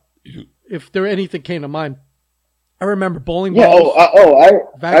brought. If there anything came to mind. I remember bowling balls.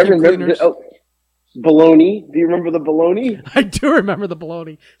 I remember. Bologna. Do you remember the bologna? I do remember the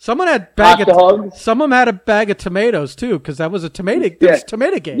bologna. Someone had Someone had a bag of tomatoes too, because that was a tomato. Yeah.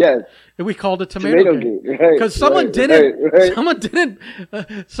 Tomato game. Yes. And we called it tomato game because someone didn't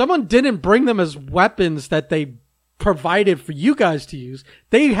bring them as weapons that they provided for you guys to use.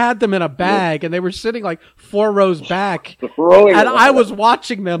 They had them in a bag and they were sitting like 4 rows back, and I was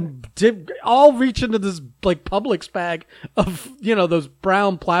watching them all reach into this like Publix bag of those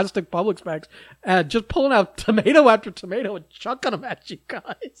brown plastic Publix bags, and just pulling out tomato after tomato and chucking them at you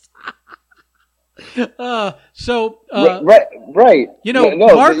guys. Right.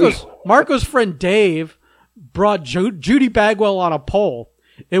 Marco's friend Dave brought Judy Bagwell on a pole.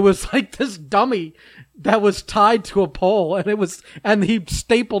 It was like this dummy that was tied to a pole, and he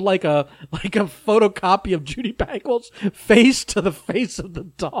stapled like a photocopy of Judy Bagwell's face to the face of the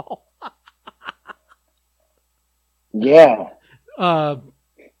doll. Yeah.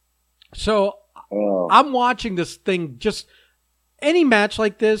 So I'm watching this thing. Just any match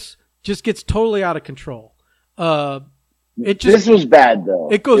like this just gets totally out of control. This was bad though.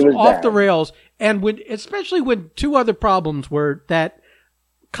 It goes off the rails, and especially when two other problems were that.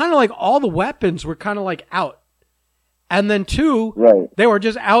 Kind of like all the weapons were kind of like out. And then two, right. They were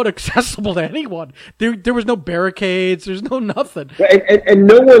just out accessible to anyone. There was no barricades. There's no nothing. And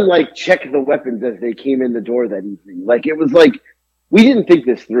no one like checked the weapons as they came in the door that evening. Like it was like, we didn't think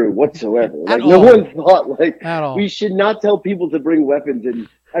this through whatsoever. Like no one thought like we should not tell people to bring weapons. And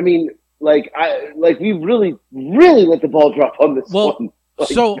I mean, we really, really let the ball drop on this one.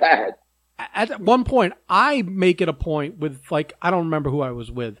 Bad. At one point, I make it a point with, like, I don't remember who I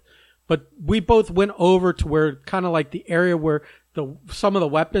was with, but we both went over to where kind of like the area where some of the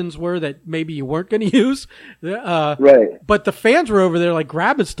weapons were that maybe you weren't going to use. Right. But the fans were over there like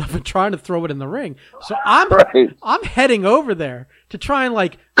grabbing stuff and trying to throw it in the ring. So I'm heading over there to try and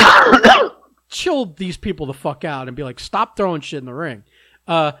like chill these people the fuck out and be like, stop throwing shit in the ring.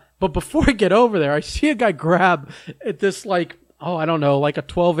 But before I get over there, I see a guy grab at this like, I don't know, like a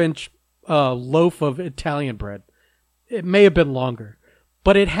 12-inch loaf of Italian bread. It may have been longer,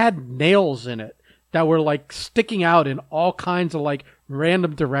 but it had nails in it that were like sticking out in all kinds of like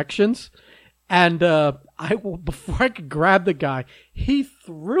random directions. And before I could grab the guy, he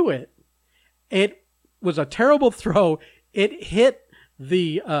threw it. It was a terrible throw. It hit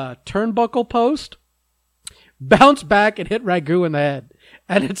the turnbuckle post, bounced back, and hit Ragu in the head.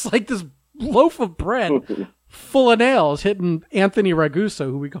 And it's like this loaf of bread full of nails hitting Anthony Ragusa,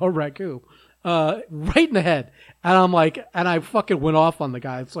 who we call Ragu, right in the head. And I'm like, and I fucking went off on the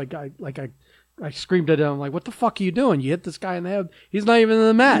guy. It's like I screamed at him, like, what the fuck are you doing? You hit this guy in the head. He's not even in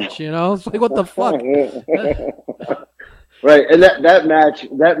the match, It's like, what the fuck? Right. And that match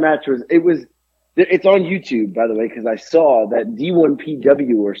it's on YouTube, by the way, because I saw that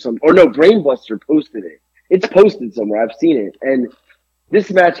D1PW Brainbuster posted it. It's posted somewhere. I've seen it. And this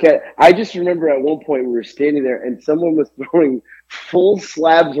match I just remember at one point we were standing there and someone was throwing full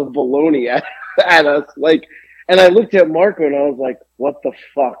slabs of bologna at us. Like, and I looked at Marco and I was like, what the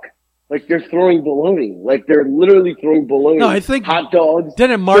fuck? Like they're throwing bologna. Like they're literally throwing bologna. No, I think hot dogs.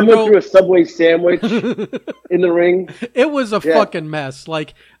 Didn't Marco someone threw a Subway sandwich in the ring? It was a fucking mess.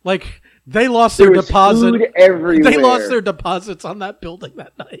 Like they lost their deposit. Food everywhere. They lost their deposits on that building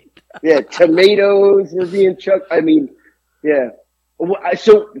that night. Yeah, tomatoes were being chucked. I mean, yeah.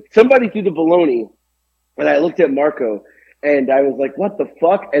 So somebody threw the bologna, and I looked at Marco, and I was like, what the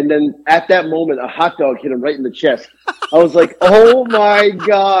fuck? And then at that moment, a hot dog hit him right in the chest. I was like, oh my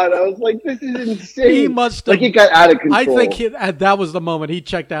God. I was like, this is insane. He must have. Like, it got out of control. I think that was the moment he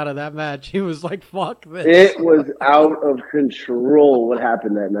checked out of that match. He was like, fuck this. It was out of control what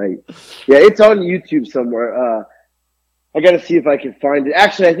happened that night. Yeah, it's on YouTube somewhere. I got to see if I can find it.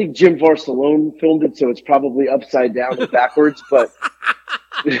 Actually, I think Jim Barcelone filmed it, so it's probably upside down and backwards. But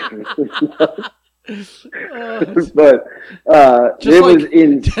But it was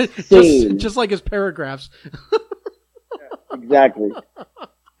insane. Just like his paragraphs. Exactly.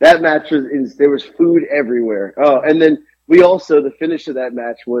 That match was there was food everywhere. Oh, and then we also the finish of that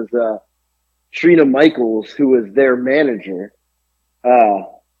match was Trina Michaels, who was their manager.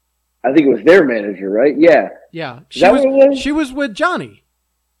 I think it was their manager, right? Yeah. Yeah. She was with Johnny.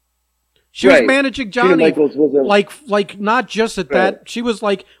 She was managing Johnny, like not just at that. She was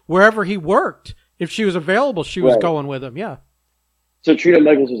like wherever he worked. If she was available, she was going with him. Yeah. So Trina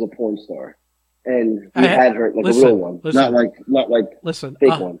Michaels was a porn star, and he had her like a real one, not like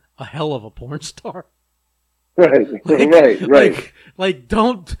fake one. A hell of a porn star. Right. Right. Like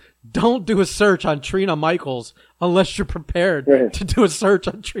don't do a search on Trina Michaels unless you're prepared to do a search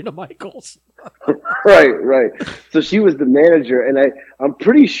on Trina Michaels. Right. So she was the manager, and I'm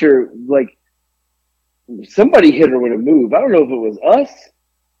pretty sure like somebody hit her with a move. I don't know if it was us.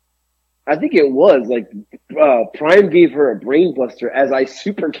 I think it was like Prime gave her a brain buster as I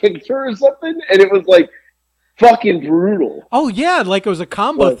super kicked her or something, and it was like fucking brutal. Oh yeah, like it was a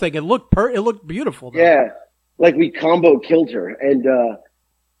combo thing. It looked beautiful. Though. Yeah, like we combo killed her, and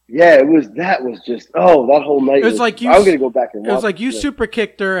yeah, that was just that whole night. It was like I'm gonna go back and watch. It was like you super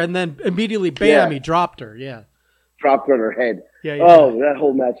kicked her, and then immediately bam, he dropped her. Yeah, dropped her on her head. Yeah. Oh, that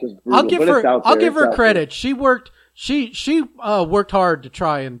whole match was brutal. I'll give her credit. She worked hard to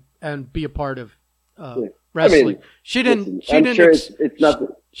try and be a part of wrestling. I mean, she didn't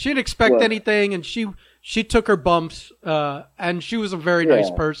expect anything, and she took her bumps, and she was a very nice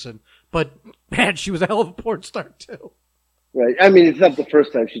person. But man, she was a hell of a porn star too. Right. I mean, it's not the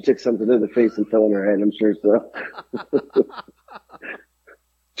first time she took something to the face and fell on her head. I'm sure so.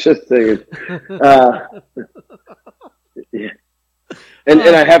 Just saying. Yeah. And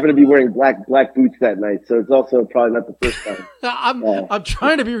I happen to be wearing black boots that night, so it's also probably not the first time. I'm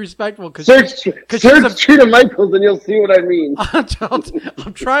trying to be respectful because search Trina Michaels and you'll see what I mean.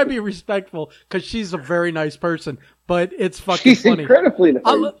 I'm trying to be respectful because she's a very nice person, but it's fucking she's funny. Incredibly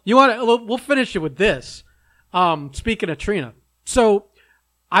nice. We'll finish it with this. Speaking of Trina, so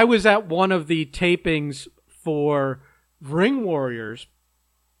I was at one of the tapings for Ring Warriors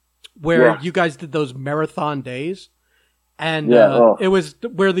where you guys did those marathon days. And it was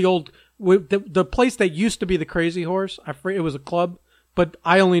where the place that used to be the Crazy Horse. It was a club, but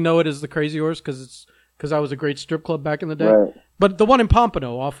I only know it as the Crazy Horse because I was a great strip club back in the day. Right. But the one in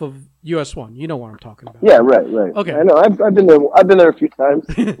Pompano off of US 1, you know what I'm talking about. Yeah, right. Okay, I know. I've been there. I've been there a few times.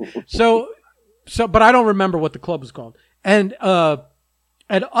 So, but I don't remember what the club was called. And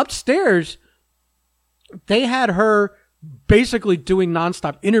upstairs, they had her basically doing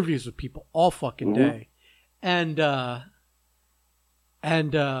nonstop interviews with people all fucking day, and I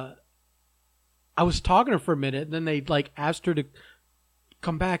was talking to her for a minute, and then they like asked her to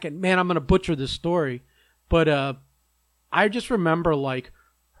come back. And man, I'm gonna butcher this story, but I just remember like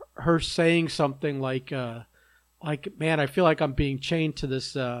her saying something like man, I feel like I'm being chained to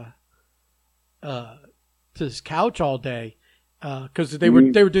this couch all day, because they were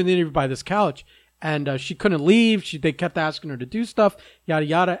doing the interview by this couch, and she couldn't leave. They kept asking her to do stuff, yada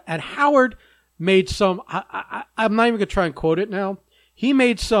yada. And Howard made some. I'm not even gonna try and quote it now. He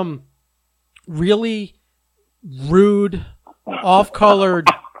made some really rude, off-colored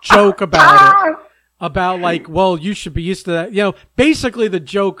joke about it. About like, well, you should be used to that. You know, basically the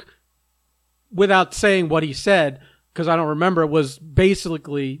joke, without saying what he said, because I don't remember, it was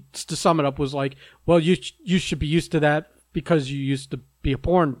basically, to sum it up, was like, well, you should be used to that because you used to be you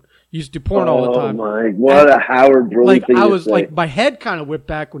used to do porn all the time. Oh my, what a Howard Brody thing I was to say. like, my head kind of whipped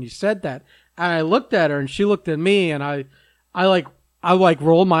back when he said that. And I looked at her and she looked at me, and I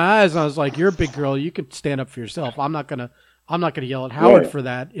rolled my eyes, and I was like, you're a big girl. You can stand up for yourself. I'm not gonna yell at Howard for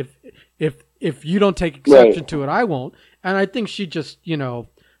that. If you don't take exception to it, I won't. And I think she just,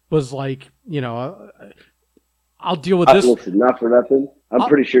 was like, I'll deal with this. Listen, not for nothing. I'm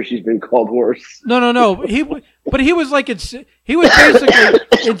pretty sure she's been called worse. No. He was like, he was basically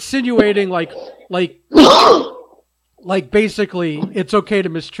insinuating like basically it's okay to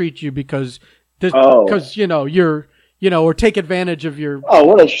mistreat you because you're, or take advantage of your. Oh,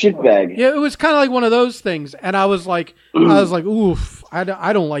 what a shitbag. Yeah, it was kind of like one of those things. And I was like, oof, I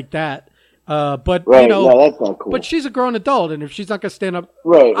don't like that. But no, that's not cool. But she's a grown adult, and if she's not gonna stand up,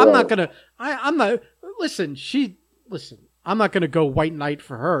 I'm not. Listen, I'm not gonna go white knight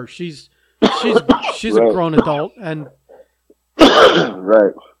for her. She's a grown adult, and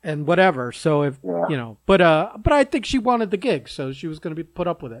right, and whatever. So if but I think she wanted the gig, so she was gonna be put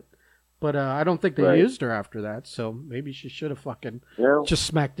up with it. But I don't think they used her after that, so maybe she should have fucking just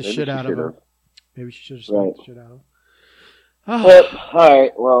smacked the shit out of her. Maybe she should have smacked the shit out of her. But, all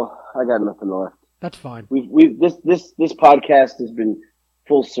right, well, I got nothing left. That's fine. This podcast has been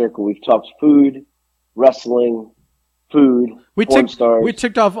full circle. We've talked food, wrestling, porn stars. We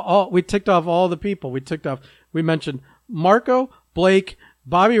ticked off all the people. We mentioned Marco, Blake,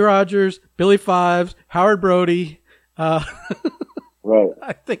 Bobby Rogers, Billy Fives, Howard Brody. Right.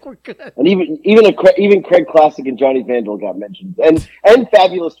 I think we're good. And even Craig Classic and Johnny Vandal got mentioned, and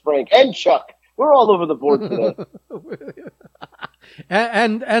Fabulous Frank and Chuck. We're all over the board today.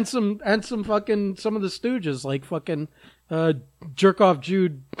 and some fucking some of the Stooges like fucking jerk off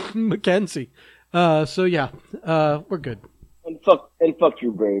Jude McKenzie. So yeah, we're good. And fuck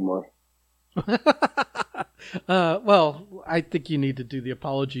Drew Barrymore. Well, I think you need to do the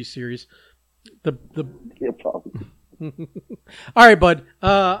apology series. The problem. All right, bud.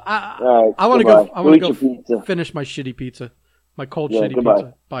 I want to go. I want to go finish my shitty pizza, my cold shitty goodbye.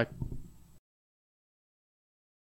 pizza. Bye.